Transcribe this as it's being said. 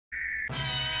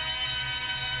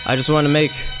I just wanted to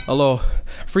make a little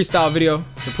freestyle video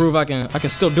to prove I can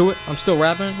still do it. I'm still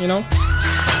rapping, you know?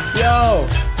 Yo!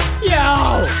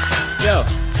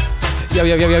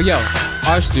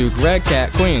 Archduke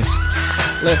Redcat, Queens.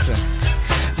 Listen.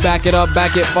 Back it up,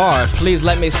 back it far. Please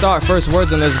let me start. First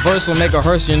words in this verse will make a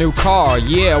hearse your new car.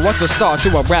 Yeah, what's a start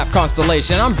to a rap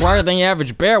constellation? I'm brighter than your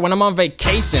average bear when I'm on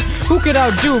vacation. Who could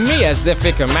outdo me as if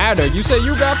it could matter? You say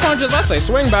you got punches, I say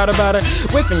swing batter.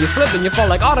 Whiffing, you slipping, you fall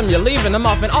like autumn, you're leaving. I'm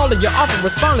off and all of your often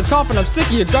respondents coughing. I'm sick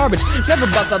of your garbage. Never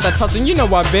bust out that tussle. You know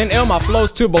I've been ill, my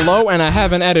flow's too below, and I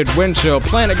haven't added wind chill.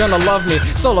 Planet gonna love me.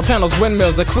 Solar panels,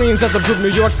 windmills. The Queens has approved New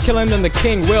York's killing than the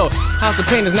king will. House of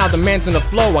Pain is now the mansion of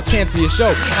flow. I can't see a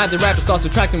show. At the rapper starts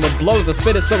retracting with blows. I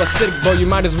spit it so acidic, bro, you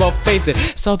might as well face it.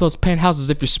 Sell those penthouses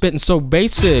if you're spitting so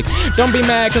basic. Don't be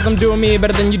mad cause I'm doing me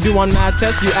better than you do on my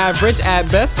test. You average at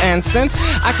best, and since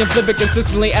I can flip it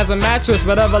consistently as a mattress,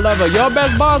 whatever level your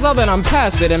best bars are, then I'm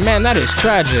past it, and man, that is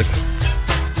tragic.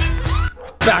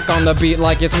 Back on the beat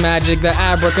like it's magic, the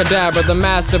abracadabra, the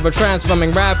master of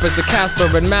transforming rappers, the Casper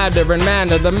and Madder and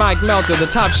Manda, the mic melter, the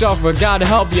top shelfer, God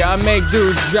help ya, I make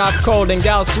dudes drop cold and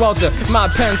gal swelter. My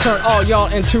pen turned all y'all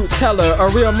into Teller, a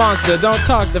real monster, don't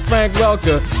talk to Frank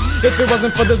Welker. If it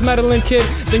wasn't for this meddling kid,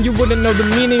 then you wouldn't know the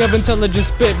meaning of intelligent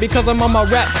spit, because I'm on my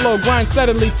rap flow, grind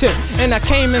steadily tip, and I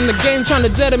came in the game trying to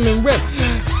dead him and rip.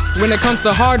 When it comes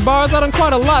to hard bars, I done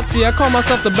quite a lot. See, I call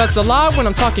myself the best alive when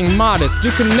I'm talking modest.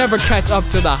 You can never catch up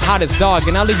to the hottest dog,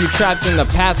 and I'll leave you trapped in the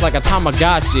past like a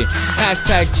Tamagotchi.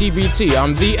 Hashtag TBT,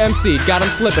 I'm the MC. Got 'em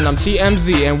slipping, I'm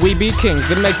TMZ, and we be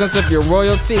kings. It makes sense if you're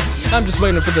royalty. I'm just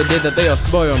waiting for the day that they'll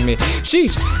spoil me.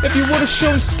 Sheesh, if you would've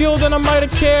shown skill, then I might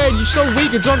have cared. You're so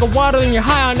weak, you're drunk of water, and you're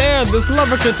high on air. This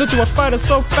lover can turn to a fighter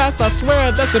so fast, I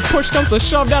swear. That's if push comes to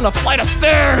shove down a flight of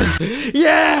stairs.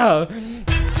 Yeah!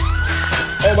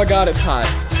 Oh my god, it's hot.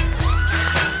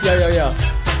 Yo.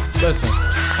 Listen.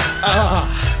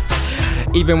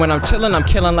 Even when I'm chillin', I'm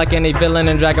killin' like any villain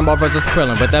in Dragon Ball vs.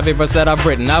 Krillin. With every verse that I've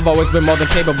written, I've always been more than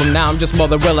capable. Now I'm just more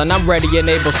than willing. I'm ready and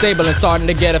able, stable, and starting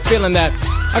to get a feeling that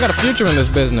I got a future in this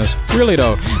business. Really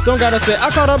though. Don't gotta say I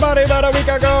caught a body about a week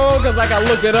ago, cause I gotta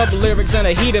look it up, lyrics in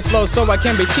a heated flow, so I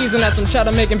can be cheesing at some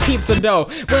cheddar making pizza dough.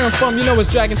 Where I'm from, you know it's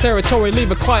dragon territory.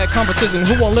 Leave a quiet competition.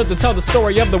 Who won't live to tell the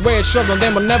story of the way it's shown?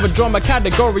 They will never draw my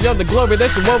category of the glory. They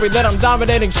should worry that I'm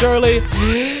dominating surely.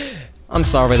 I'm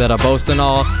sorry that I boast and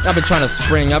all. I've been trying to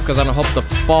spring up cause I don't hope to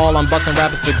fall. I'm busting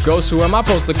rappers to ghosts. Who am I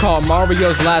supposed to call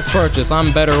Mario's last purchase?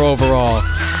 I'm better overall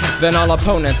than all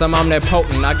opponents. I'm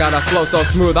omnipotent. I got a flow so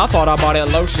smooth I thought I bought it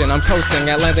lotion. I'm coasting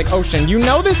Atlantic Ocean. You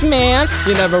know this, man.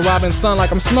 You never robbing sun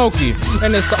like I'm Smokey.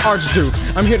 And it's the Archduke.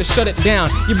 I'm here to shut it down.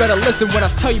 You better listen when I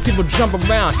tell you people jump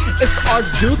around. It's the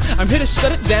Archduke. I'm here to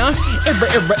shut it down.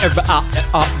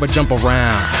 But jump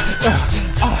around.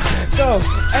 Go,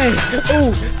 hey,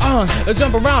 ooh,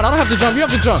 jump around. I don't have to jump, you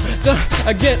have to jump.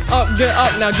 Get up,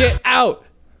 now get out.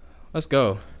 Let's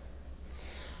go.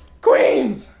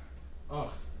 Queens!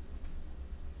 Oh.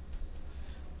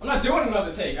 I'm not doing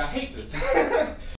another take, I hate this.